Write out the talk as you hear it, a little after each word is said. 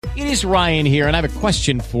It is Ryan here, and I have a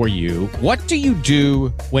question for you. What do you do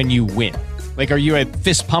when you win? Like, are you a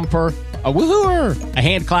fist pumper, a woohooer, a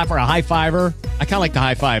hand clapper, a high fiver? I kind of like the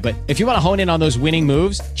high five, but if you want to hone in on those winning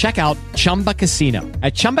moves, check out Chumba Casino.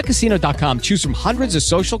 At ChumbaCasino.com, choose from hundreds of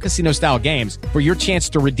social casino-style games for your chance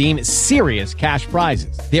to redeem serious cash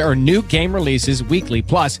prizes. There are new game releases weekly,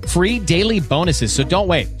 plus free daily bonuses. So don't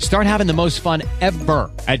wait. Start having the most fun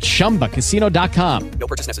ever at ChumbaCasino.com. No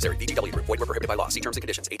purchase necessary. VGW Group. Void where prohibited by law. See terms and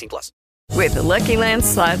conditions. 18+. With the Lucky Land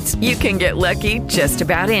Slots, you can get lucky just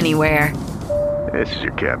about anywhere. This is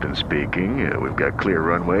your captain speaking. We've got clear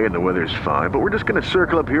runway and the weather's fine, but we're just going to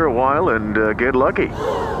circle up here a while and get lucky.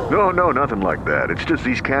 No, nothing like that. It's just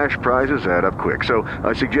these cash prizes add up quick. So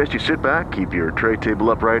I suggest you sit back, keep your tray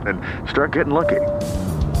table upright, and start getting lucky.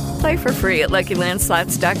 Play for free at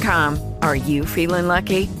LuckyLandSlots.com. Are you feeling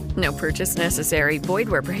lucky? No purchase necessary. Void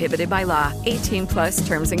where prohibited by law. 18+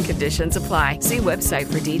 terms and conditions apply. See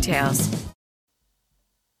website for details.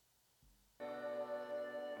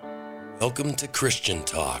 Welcome to Christian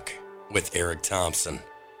Talk with Eric Thompson,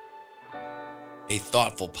 a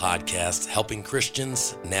thoughtful podcast helping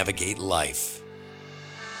Christians navigate life.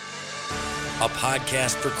 A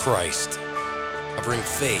podcast for Christ, covering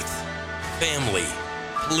faith, family,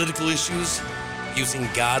 political issues, using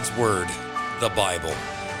God's Word, the Bible.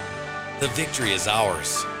 The victory is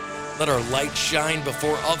ours. Let our light shine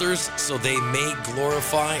before others so they may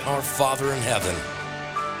glorify our Father in heaven.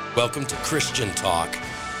 Welcome to Christian Talk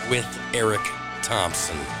with Eric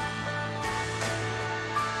Thompson.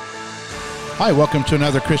 Hi, welcome to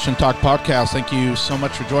another Christian Talk podcast. Thank you so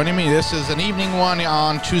much for joining me. This is an evening one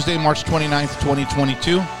on Tuesday, March 29th,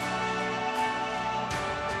 2022.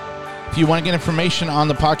 If you want to get information on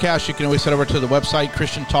the podcast, you can always head over to the website,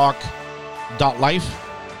 christiantalk.life.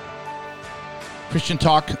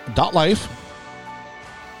 christiantalk.life.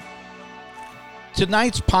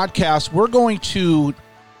 Tonight's podcast, we're going to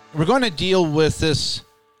deal with this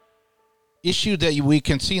issue that we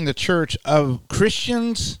can see in the church of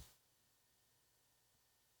Christians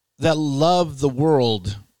that love the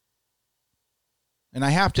world. And I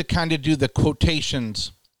have to kind of do the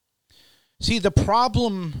quotations. See, the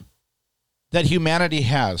problem that humanity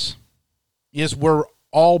has is we're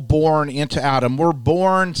all born into Adam. We're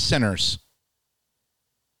born sinners.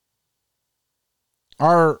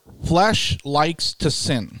 Our flesh likes to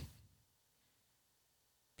sin.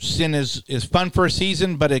 Sin is fun for a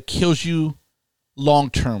season, but it kills you long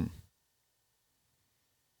term.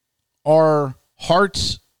 Our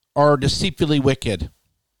hearts are deceitfully wicked.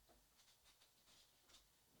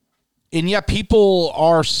 And yet people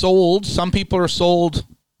are sold, some people are sold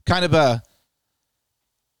kind of a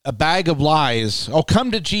bag of lies. Oh, come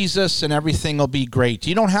to Jesus and everything will be great.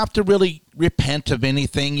 You don't have to really repent of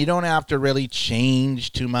anything. You don't have to really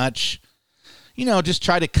change too much. Just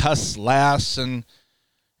try to cuss less and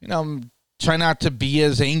try not to be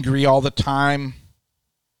as angry all the time.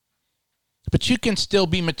 But you can still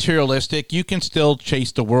be materialistic. You can still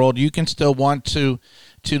chase the world. You can still want to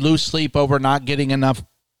lose sleep over not getting enough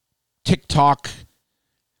TikTok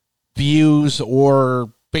views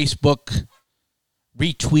or Facebook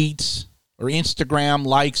retweets or Instagram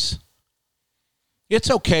likes. It's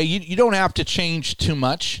okay. You don't have to change too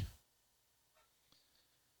much.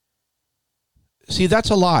 See, that's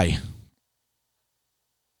a lie.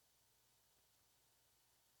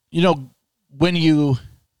 When you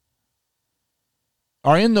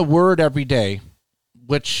are in the Word every day,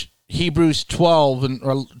 which Hebrews 12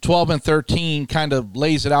 and 13 kind of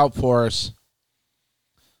lays it out for us,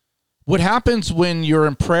 what happens when you're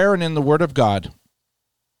in prayer and in the Word of God,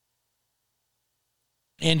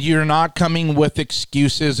 and you're not coming with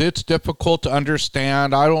excuses, it's difficult to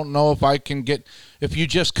understand, I don't know if I can get, if you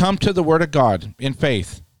just come to the Word of God in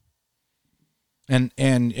faith, and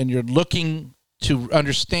you're looking to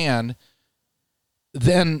understand,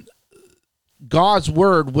 then God's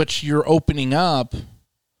Word, which you're opening up,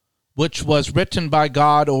 which was written by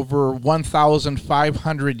God over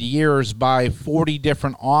 1,500 years by 40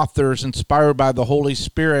 different authors inspired by the Holy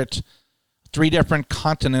Spirit, 3 different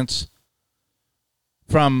continents,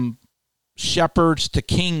 from shepherds to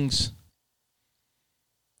kings.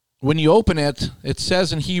 When you open it, it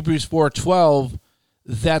says in Hebrews 4:12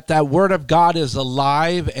 that Word of God is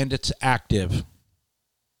alive and it's active.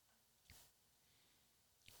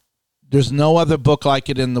 There's no other book like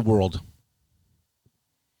it in the world.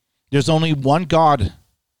 There's only one God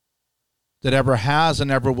that ever has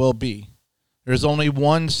and ever will be. There's only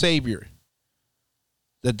one Savior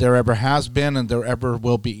that there ever has been and there ever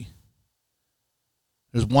will be.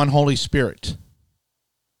 There's one Holy Spirit.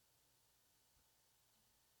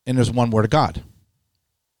 And there's one Word of God.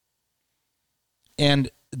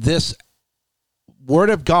 And this Word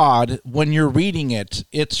of God, when you're reading it,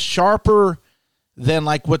 it's sharper than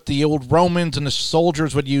like what the old Romans and the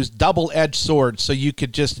soldiers would use, double-edged swords. So you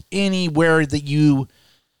could just, anywhere that you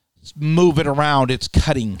move it around, it's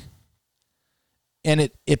cutting.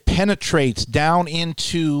 And it penetrates down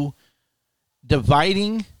into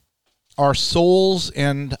dividing our souls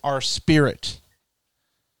and our spirit,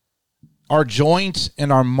 our joints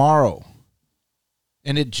and our marrow.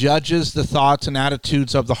 And it judges the thoughts and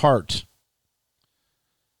attitudes of the heart.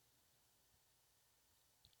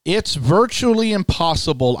 It's virtually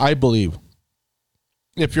impossible, I believe,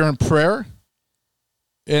 if you're in prayer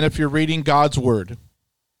and if you're reading God's word,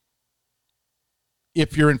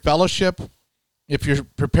 if you're in fellowship, if you're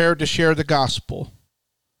prepared to share the gospel,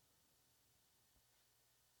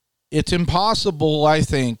 it's impossible, I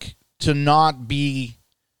think, to not be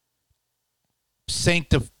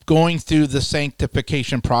going through the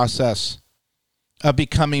sanctification process of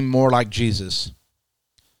becoming more like Jesus.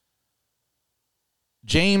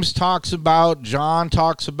 James talks about, John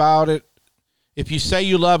talks about it. If you say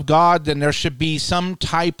you love God, then there should be some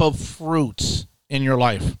type of fruits in your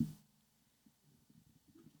life.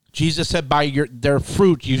 Jesus said, by their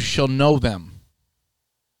fruit you shall know them.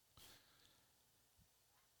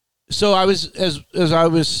 So I was, as I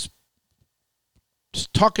was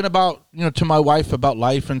just talking about, to my wife about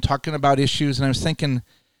life and talking about issues, and I was thinking,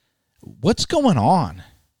 what's going on?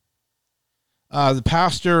 Our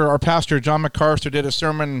pastor, John MacArthur, did a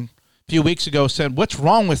sermon a few weeks ago, said, what's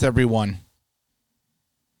wrong with everyone?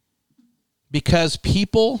 Because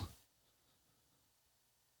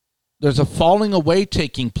there's a falling away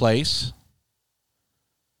taking place.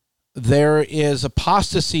 There is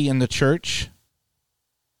apostasy in the church.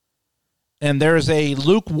 And there's a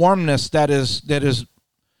lukewarmness that is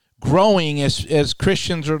growing as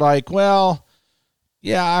Christians are like, well,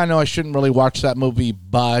 yeah, I know I shouldn't really watch that movie,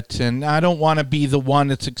 and I don't want to be the one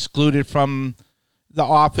that's excluded from the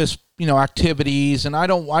office, activities, and I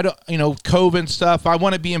don't, COVID stuff. I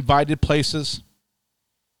want to be invited places.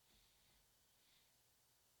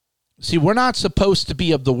 See, we're not supposed to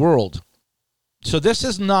be of the world. So this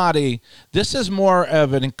is more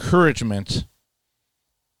of an encouragement.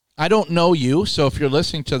 I don't know you, so if you're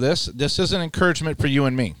listening to this is an encouragement for you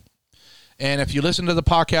and me. And if you listen to the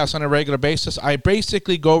podcast on a regular basis, I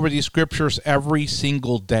basically go over these scriptures every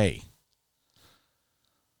single day.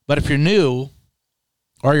 But if you're new,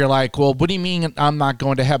 or you're like, well, what do you mean I'm not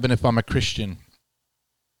going to heaven if I'm a Christian?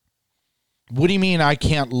 What do you mean I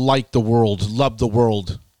can't like the world, love the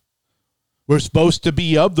world? We're supposed to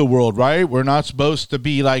be of the world, right? We're not supposed to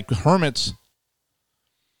be like hermits.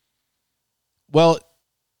 Well,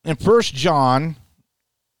 in 1 John,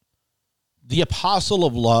 the apostle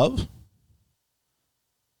of love,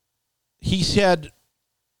 he said,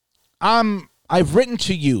 I've written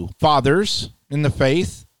to you, fathers, in the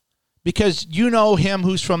faith, because you know him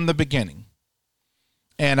who's from the beginning.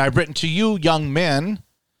 And I've written to you, young men,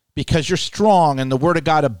 because you're strong and the word of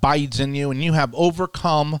God abides in you and you have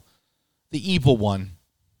overcome the evil one.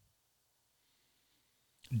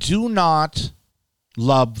 Do not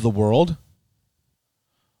love the world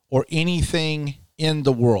or anything in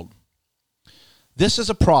the world. This is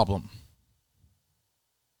a problem.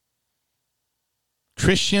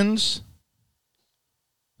 Christians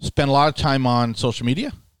spend a lot of time on social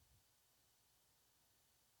media,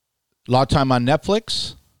 a lot of time on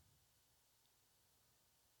Netflix,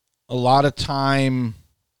 a lot of time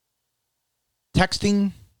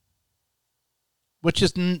texting, which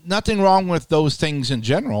is nothing wrong with those things in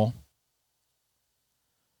general.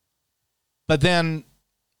 But then,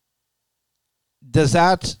 does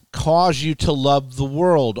that cause you to love the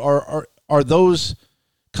world? Or are those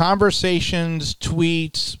conversations,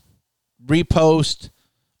 tweets, repost,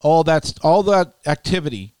 all that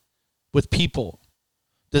activity with people,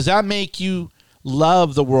 does that make you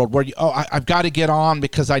love the world? Where I've got to get on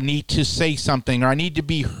because I need to say something, or I need to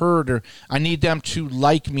be heard, or I need them to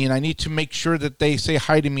like me, and I need to make sure that they say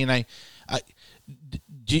hi to me. And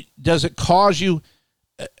does it cause you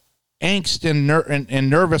angst and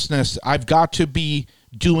nervousness? I've got to be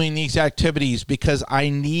doing these activities because I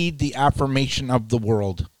need the affirmation of the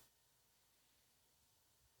world.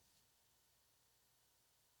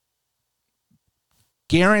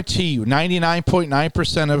 Guarantee you,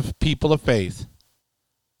 99.9% of people of faith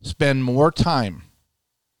spend more time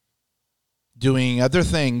doing other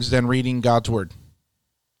things than reading God's word.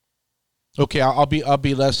 Okay, I'll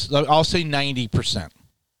be less. I'll say 90%.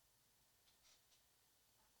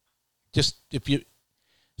 Just if you.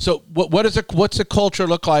 So what's a culture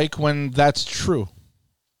look like when that's true?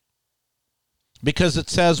 Because it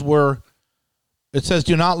says we're It says,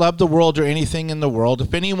 do not love the world or anything in the world.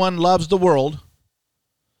 If anyone loves the world,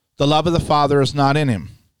 the love of the Father is not in him.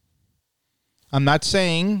 I'm not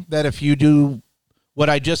saying that if you do what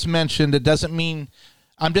I just mentioned, it doesn't mean,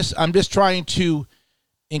 I'm just trying to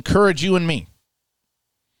encourage you and me,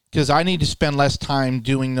 because I need to spend less time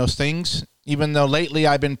doing those things, even though lately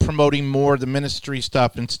I've been promoting more the ministry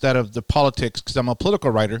stuff instead of the politics, because I'm a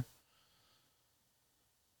political writer.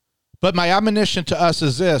 But my admonition to us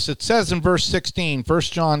is this. It says in verse 16, 1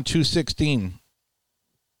 John 2:16,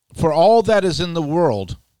 for all that is in the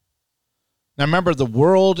world. Now remember, the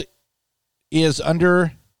world is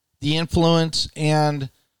under the influence and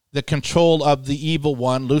the control of the evil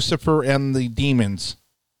one. Lucifer and the demons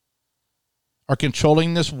are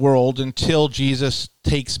controlling this world until Jesus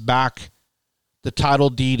takes back the title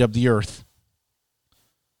deed of the earth.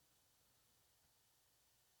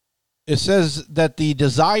 It says that the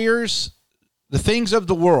desires, the things of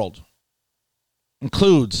the world,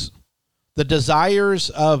 includes the desires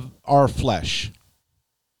of our flesh,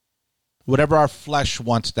 whatever our flesh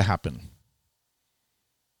wants to happen.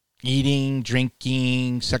 Eating,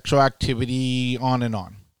 drinking, sexual activity, on and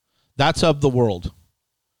on. That's of the world.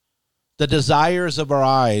 The desires of our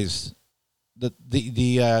eyes,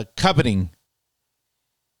 the coveting,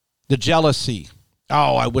 the jealousy.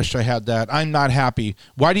 Oh, I wish I had that. I'm not happy.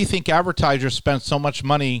 Why do you think advertisers spend so much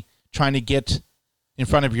money trying to get in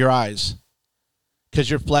front of your eyes? Because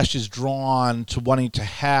your flesh is drawn to wanting to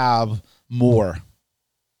have more.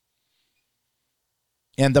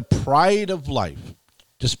 And the pride of life,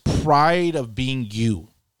 just pride of being you.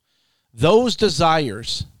 Those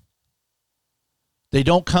desires, they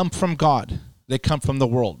don't come from God. They come from the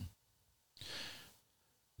world.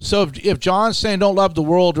 So if John's saying don't love the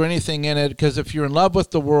world or anything in it, because if you're in love with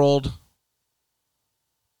the world,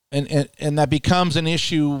 and that becomes an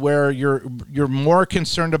issue where you're more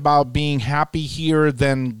concerned about being happy here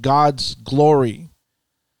than God's glory,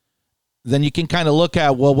 then you can kind of look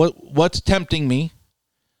at, well, what's tempting me?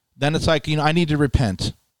 Then it's like, I need to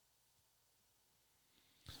repent.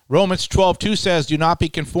 Romans 12:2 says, do not be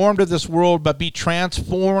conformed to this world, but be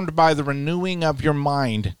transformed by the renewing of your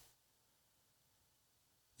mind.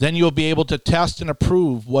 Then you'll be able to test and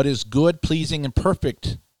approve what is good, pleasing, and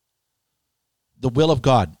perfect, the will of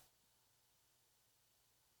God.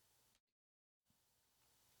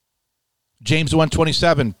 James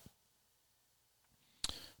 1:27,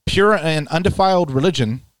 pure and undefiled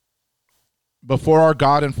religion before our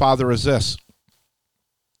God and Father is this: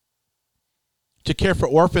 to care for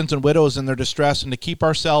orphans and widows in their distress, and to keep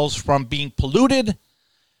ourselves from being polluted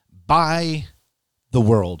by the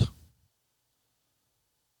world.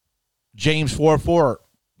 James 4:4,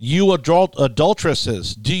 you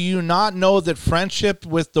adulteresses, do you not know that friendship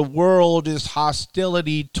with the world is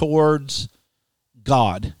hostility towards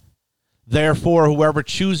God? Therefore, whoever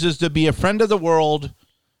chooses to be a friend of the world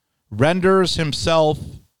renders himself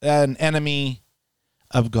an enemy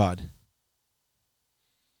of God.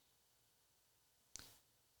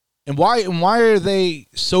 And why are they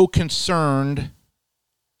so concerned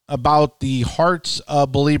about the hearts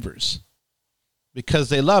of believers? Because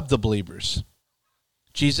they love the believers.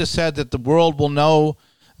 Jesus said that the world will know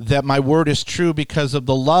that my word is true because of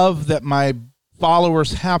the love that my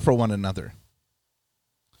followers have for one another.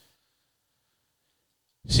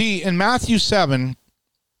 See, in Matthew 7,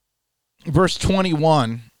 verse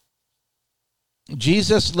 21,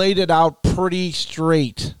 Jesus laid it out pretty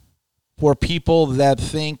straight for people that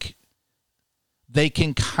think they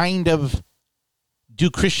can kind of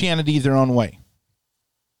do Christianity their own way.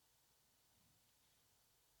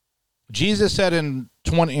 Jesus said in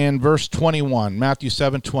verse 21, Matthew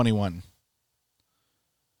 7:21,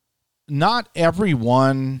 not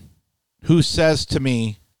everyone who says to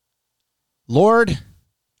me, Lord,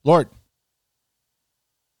 Lord,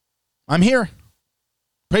 I'm here,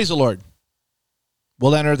 praise the Lord,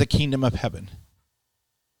 will enter the kingdom of heaven,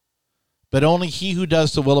 but only he who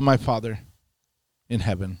does the will of my Father in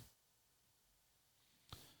heaven.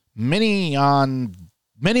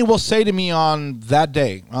 Many will say to me on that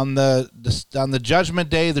day, on the judgment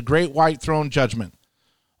day, the great white throne judgment,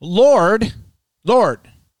 Lord, Lord,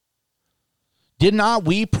 did not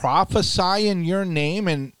we prophesy in your name,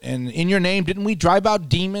 and in your name didn't we drive out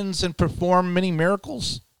demons and perform many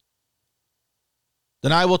miracles?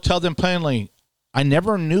 Then I will tell them plainly, I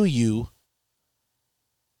never knew you.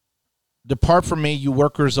 Depart from me, you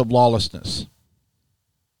workers of lawlessness.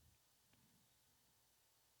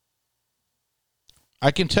 I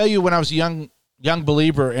can tell you when I was a young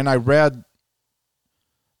believer and I read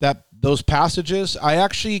those passages, I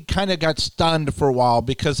actually kind of got stunned for a while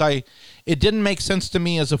because it didn't make sense to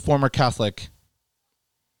me as a former Catholic.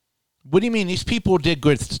 What do you mean? These people did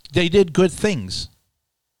good. They did good things.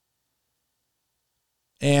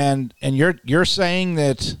 And you're saying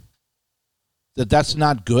that that's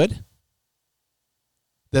not good?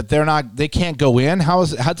 That they can't go in?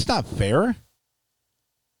 That's not fair.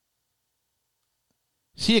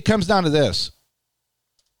 See, it comes down to this.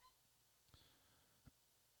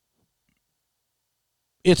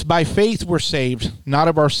 It's by faith we're saved, not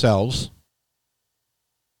of ourselves.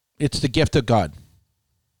 It's the gift of God.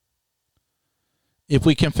 If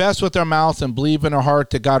we confess with our mouth and believe in our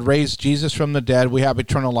heart that God raised Jesus from the dead, we have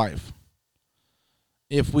eternal life.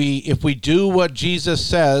 If we do what Jesus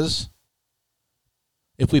says,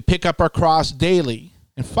 if we pick up our cross daily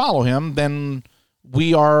and follow him, then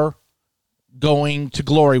we are going to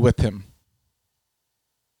glory with him.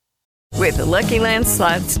 With the Lucky Land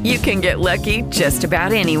Slots, you can get lucky just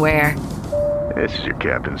about anywhere. This is your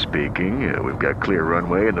captain speaking. We've got clear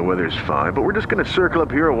runway and the weather's fine, but we're just going to circle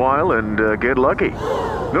up here a while and get lucky.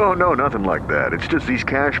 No, nothing like that. It's just these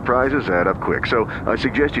cash prizes add up quick. So I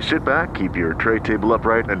suggest you sit back, keep your tray table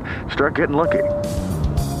upright, and start getting lucky.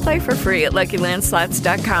 Play for free at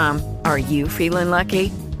LuckyLandSlots.com. Are you feeling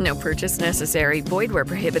lucky? No purchase necessary. Void where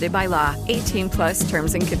prohibited by law. 18+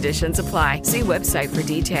 terms and conditions apply. See website for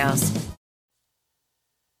details.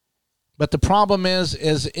 But the problem is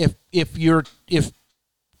if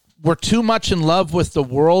we're too much in love with the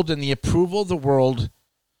world and the approval of the world,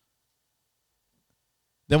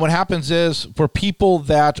 then what happens is for people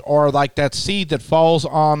that are like that seed that falls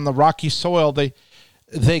on the rocky soil,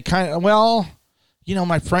 they kind of, well, you know,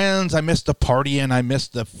 my friends, I missed the party and I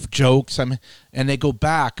missed the jokes, and they go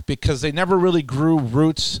back because they never really grew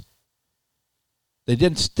roots. They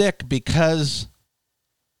didn't stick because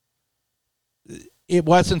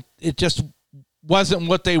it just wasn't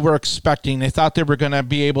what they were expecting. They thought they were going to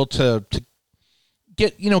be able to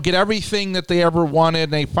get everything that they ever wanted,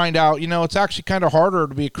 and they find out, it's actually kind of harder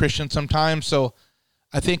to be a Christian sometimes, so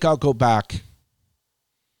I think I'll go back.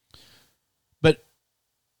 But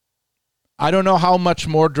I don't know how much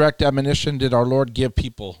more direct admonition did our Lord give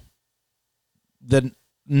people. That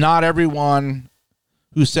not everyone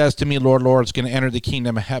who says to me, Lord, Lord, is going to enter the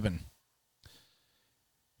kingdom of heaven.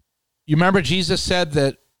 You remember Jesus said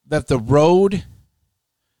that the road,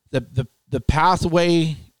 the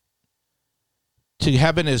pathway to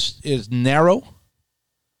heaven is narrow,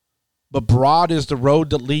 but broad is the road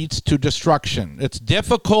that leads to destruction. It's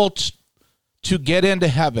difficult to get into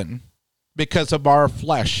heaven because of our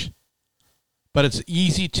flesh, but it's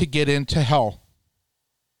easy to get into hell.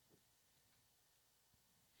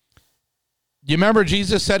 You remember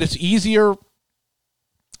Jesus said it's easier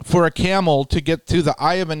for a camel to get through the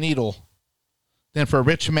eye of a needle than for a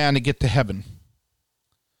rich man to get to heaven.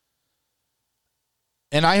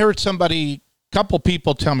 And I heard couple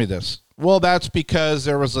people tell me this. Well, that's because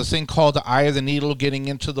there was this thing called the eye of the needle getting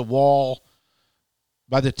into the wall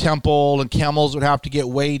by the temple, and camels would have to get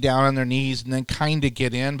way down on their knees and then kind of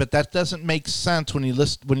get in. But that doesn't make sense when you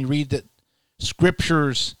read the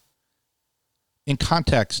scriptures in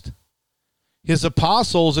context. His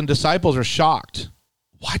apostles and disciples are shocked.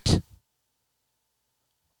 What?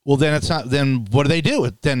 Well, then what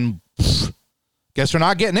do? Then guess they're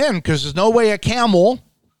not getting in, because there's no way a camel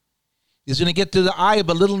is going to get to the eye of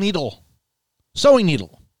a little needle, sewing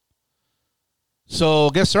needle. So I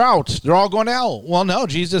guess they're out. They're all going to hell. Well, no,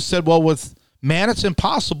 Jesus said, well, with man it's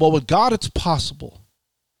impossible. With God it's possible.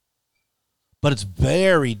 But it's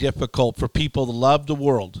very difficult for people to love the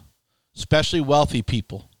world, especially wealthy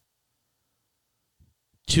people,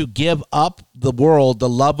 to give up the world, the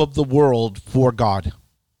love of the world, for God.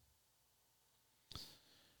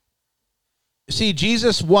 See,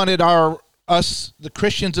 Jesus wanted us, the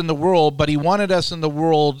Christians in the world, but he wanted us in the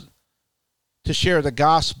world to share the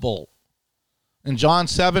gospel. In John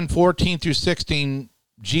 7:14-16,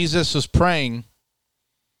 Jesus was praying,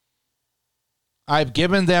 I've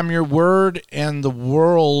given them your word, and the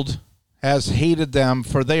world has hated them,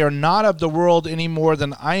 for they are not of the world any more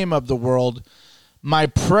than I am of the world. My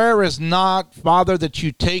prayer is not, Father, that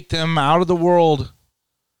you take them out of the world,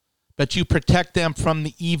 but you protect them from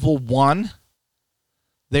the evil one.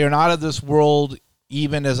 They are not of this world,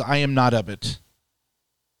 even as I am not of it.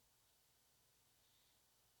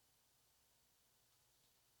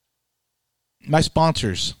 My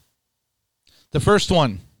sponsors. The first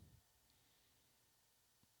one,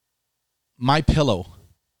 MyPillow.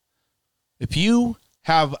 If you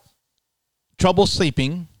have trouble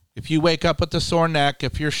sleeping, if you wake up with a sore neck,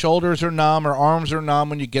 if your shoulders are numb or arms are numb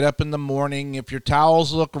when you get up in the morning, if your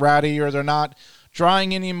towels look ratty or they're not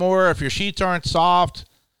drying anymore, if your sheets aren't soft,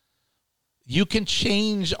 you can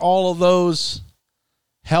change all of those.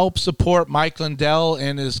 Help support Mike Lindell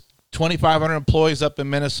and his 2,500 employees up in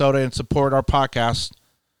Minnesota and support our podcast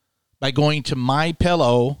by going to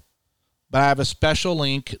MyPillow, but I have a special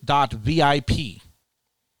link, .vip,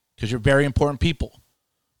 because you're very important people.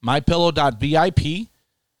 MyPillow.vip.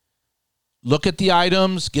 Look at the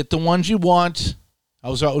items, get the ones you want.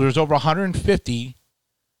 There's over 150,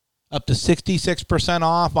 up to 66%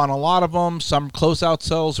 off on a lot of them. Some closeout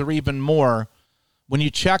sales are even more. When you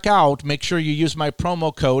check out, make sure you use my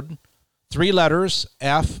promo code, 3 letters,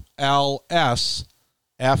 FLS,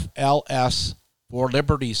 for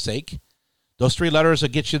liberty's sake. Those 3 letters will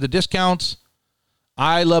get you the discounts.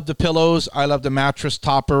 I love the pillows. I love the mattress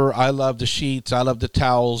topper. I love the sheets. I love the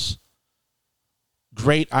towels.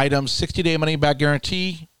 Great items. 60-day money-back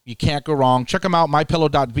guarantee. You can't go wrong. Check them out,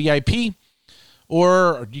 mypillow.vip.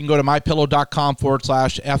 Or you can go to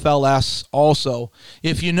mypillow.com/FLS also.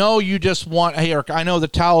 If you know you just want, hey, Eric, I know the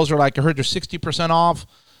towels are like, I heard they're 60% off.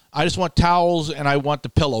 I just want towels and I want the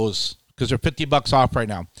pillows because they're $50 off right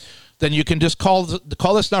now. Then you can just call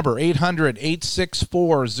this number,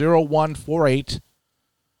 800-864-0148,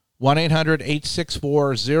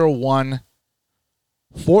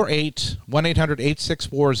 1-800-864-0148,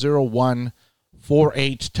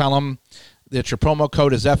 1-800-864-0148. Tell them that your promo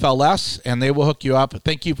code is FLS, and they will hook you up.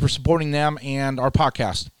 Thank you for supporting them and our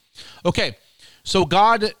podcast. Okay, so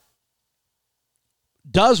God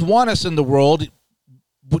does want us in the world.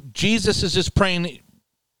 Jesus is just praying,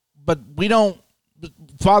 but we don't,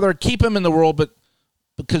 Father, keep them in the world, but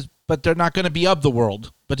they're not going to be of the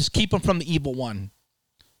world, but just keep them from the evil one.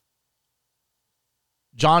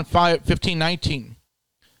 John 5:15-19.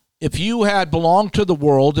 If you had belonged to the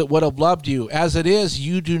world, it would have loved you. As it is,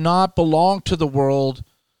 you do not belong to the world.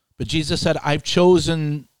 But Jesus said, I've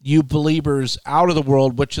chosen you believers out of the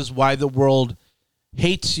world, which is why the world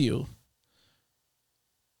hates you.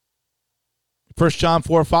 1 John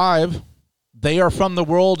 4:5, they are from the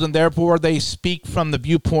world, and therefore they speak from the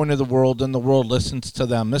viewpoint of the world, and the world listens to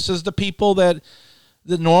them. This is the people that,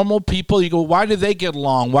 the normal people, you go, why do they get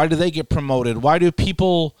along? Why do they get promoted? Why do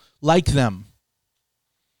people like them?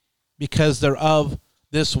 Because they're of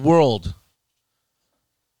this world.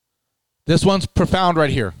 This one's profound right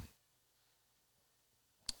here.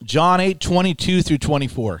 John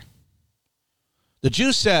 8:22-24. The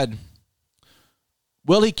Jews said,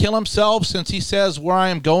 will he kill himself since he says, where I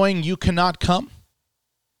am going, you cannot come?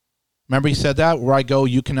 Remember he said that, where I go,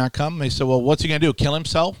 you cannot come? They said, well, what's he going to do, kill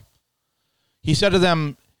himself? He said to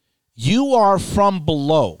them, you are from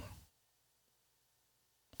below.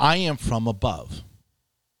 I am from above.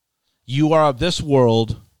 You are of this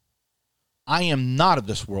world. I am not of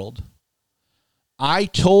this world. I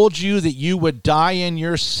told you that you would die in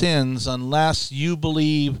your sins unless you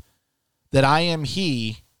believe that I am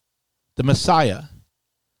he, the Messiah.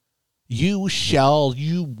 You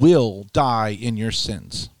will die in your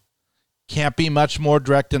sins. Can't be much more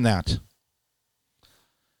direct than that.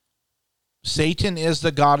 Satan is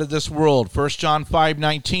the god of this world. 1 John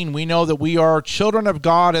 5:19, we know that we are children of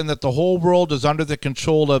God and that the whole world is under the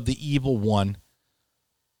control of the evil one.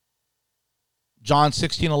 John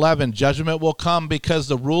 16:11, judgment will come because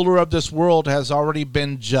the ruler of this world has already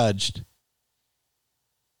been judged.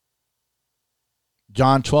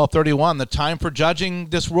 John 12:31, the time for judging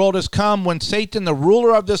this world has come when Satan, the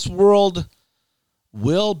ruler of this world,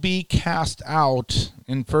 will be cast out.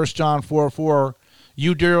 In 1 John 4:4,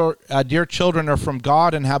 you, dear children, are from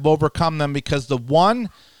God and have overcome them because the one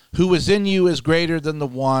who is in you is greater than the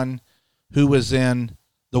one who is in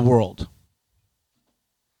the world.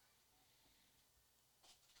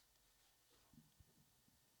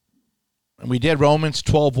 And we did Romans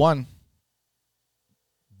 12:1.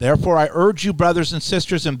 Therefore, I urge you, brothers and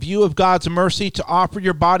sisters, in view of God's mercy, to offer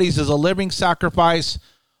your bodies as a living sacrifice,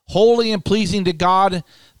 holy and pleasing to God.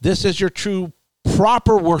 This is your true,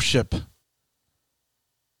 proper worship.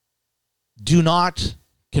 Do not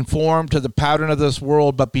conform to the pattern of this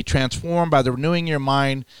world, but be transformed by the renewing of your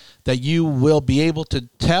mind, that you will be able to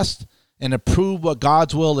test and approve what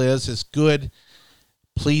God's will is, his good,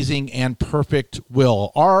 pleasing, and perfect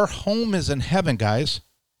will. Our home is in heaven, guys.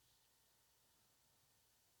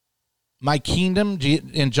 My kingdom,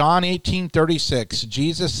 in John 18:36,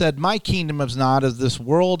 Jesus said, my kingdom is not of this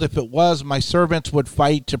world. If it was, my servants would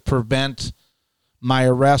fight to prevent my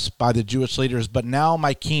arrest by the Jewish leaders, but now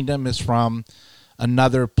my kingdom is from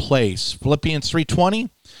another place. Philippians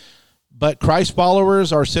 3:20, but Christ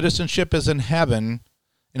followers, our citizenship is in heaven,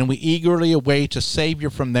 and we eagerly await a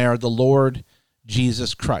Savior from there, the Lord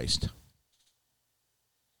Jesus Christ.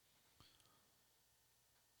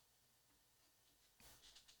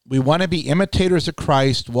 We want to be imitators of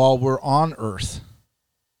Christ while we're on earth.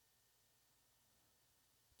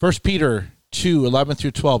 1 Peter 2, 11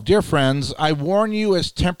 through 12. Dear friends, I warn you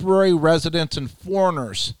as temporary residents and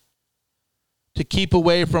foreigners to keep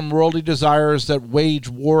away from worldly desires that wage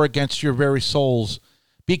war against your very souls.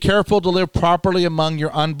 Be careful to live properly among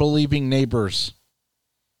your unbelieving neighbors.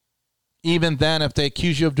 Even then, if they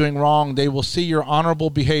accuse you of doing wrong, they will see your honorable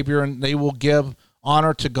behavior and they will give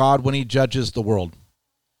honor to God when he judges the world.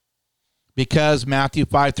 Because Matthew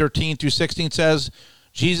 5:13 through 16 says,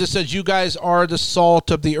 Jesus says, you guys are the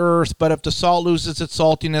salt of the earth, but if the salt loses its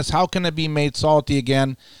saltiness, how can it be made salty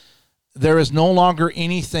again? There is no longer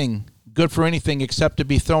anything good for anything except to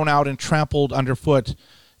be thrown out and trampled underfoot.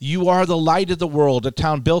 You are the light of the world. A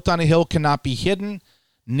town built on a hill cannot be hidden,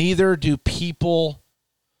 neither do people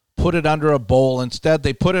put it under a bowl. Instead,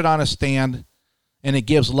 they put it on a stand, and it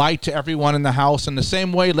gives light to everyone in the house. In the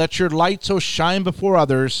same way, let your light so shine before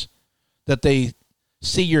others that they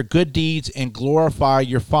see your good deeds and glorify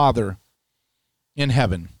your Father in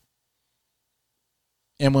heaven.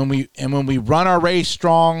 And when we run our race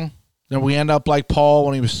strong, then we end up like Paul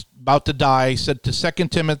when he was about to die. He said to 2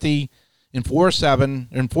 Timothy in 4:7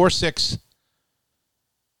 and 4:6,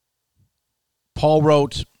 Paul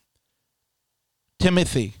wrote,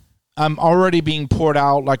 Timothy, I'm already being poured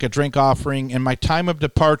out like a drink offering, and my time of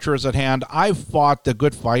departure is at hand. I've fought the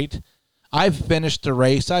good fight. I've finished the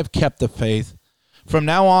race. I've kept the faith. From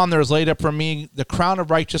now on, there is laid up for me the crown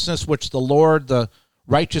of righteousness, which the Lord, the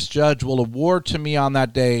righteous judge, will award to me on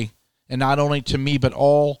that day, and not only to me, but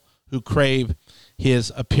all who crave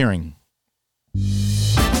his appearing.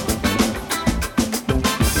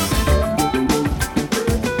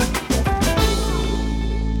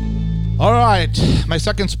 All right, my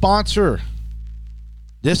second sponsor.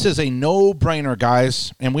 This is a no-brainer,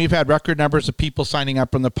 guys, and we've had record numbers of people signing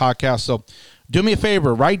up from the podcast. So do me a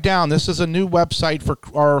favor, write down. This is a new website for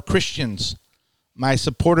our Christians, my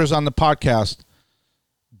supporters on the podcast.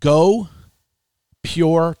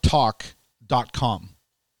 GoPureTalk.com.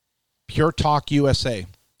 Pure Talk USA.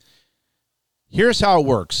 Here's how it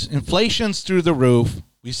works. Inflation's through the roof.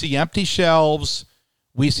 We see empty shelves.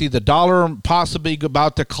 We see the dollar possibly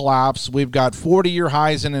about to collapse. We've got 40-year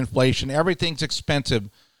highs in inflation. Everything's expensive.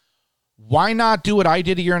 Why not do what I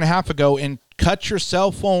did a year and a half ago and cut your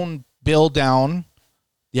cell phone bill down,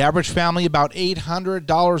 the average family about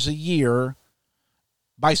 $800 a year,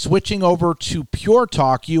 by switching over to Pure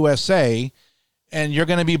Talk USA, and you're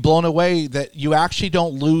going to be blown away that you actually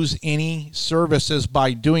don't lose any services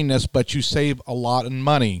by doing this, but you save a lot of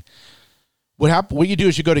money. What you do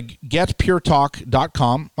is you go to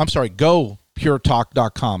getpuretalk.com. I'm sorry,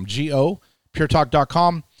 gopuretalk.com.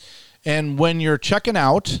 Puretalk.com. And when you're checking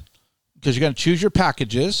out, because you're going to choose your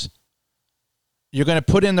packages, you're going to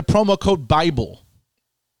put in the promo code Bible.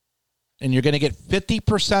 And you're going to get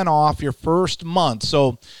 50% off your first month.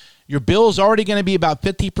 So your bill is already going to be about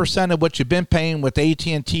 50% of what you've been paying with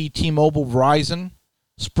AT&T, T-Mobile, Verizon,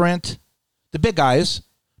 Sprint, the big guys,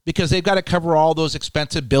 because they've got to cover all those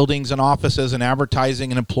expensive buildings and offices and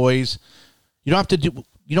advertising and employees. You don't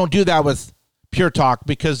do that with Pure Talk,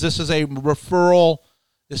 because this is a referral.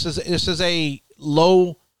 This is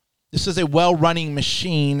a well-running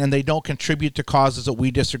machine, and they don't contribute to causes that we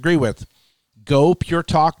disagree with. Go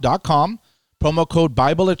puretalk.com, promo code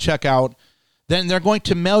Bible at checkout. Then they're going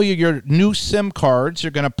to mail you your new SIM cards. You're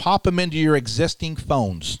going to pop them into your existing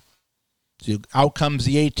phones. So out comes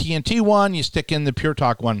the AT&T one. You stick in the Pure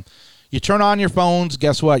Talk one. You turn on your phones.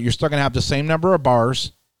 Guess what? You're still going to have the same number of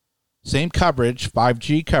bars, same coverage,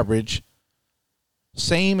 5G coverage,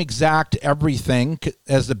 same exact everything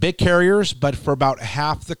as the big carriers, but for about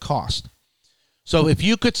half the cost. So if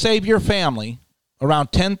you could save your family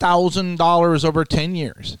around $10,000 over 10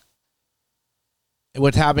 years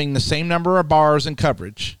with having the same number of bars and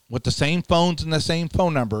coverage, with the same phones and the same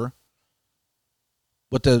phone number,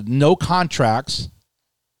 with the no contracts,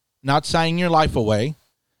 not signing your life away,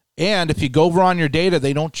 and if you go over on your data,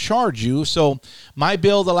 they don't charge you. So my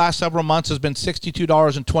bill the last several months has been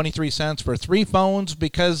 $62.23 for 3 phones,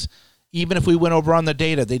 because even if we went over on the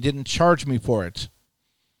data, they didn't charge me for it.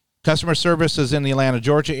 Customer service is in the Atlanta,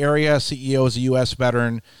 Georgia area. CEO is a U.S.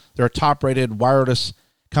 veteran. They're a top-rated wireless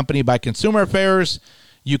company by Consumer Affairs.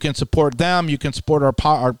 You can support them. You can support our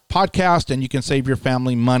podcast, and you can save your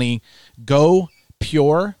family money. Go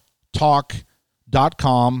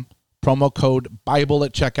puretalk.com, promo code Bible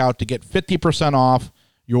at checkout to get 50% off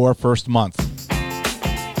your first month.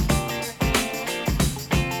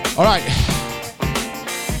 All right.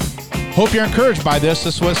 Hope you're encouraged by this.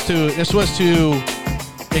 This was to exhort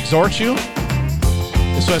you.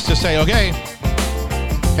 This was to say, okay,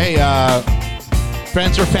 hey,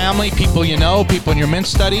 friends or family, people you know, people in your men's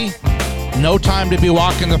study, no time to be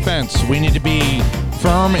walking the fence. We need to be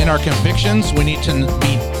firm in our convictions. We need to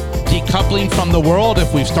be decoupling from the world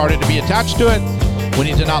if we've started to be attached to it. We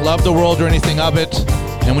need to not love the world or anything of it.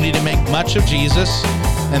 And we need to make much of Jesus.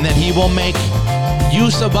 And then he will make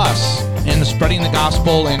use of us in spreading the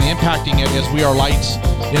gospel and impacting it as we are lights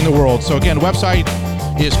in the world. So again, website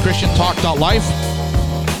is christiantalk.life.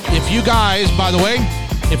 If you guys, by the way,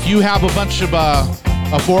 if you have a bunch of a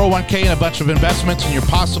 401k and a bunch of investments and you're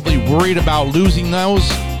possibly worried about losing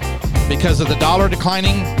those because of the dollar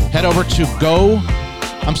declining, head over to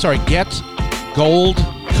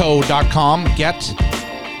getgoldco.com,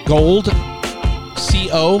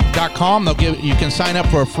 getgoldco.com. You can sign up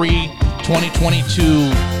for a free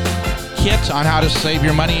 2022 kit on how to save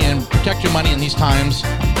your money and protect your money in these times.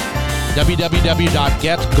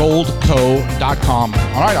 www.getgoldco.com.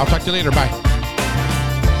 All right, I'll talk to you later. Bye.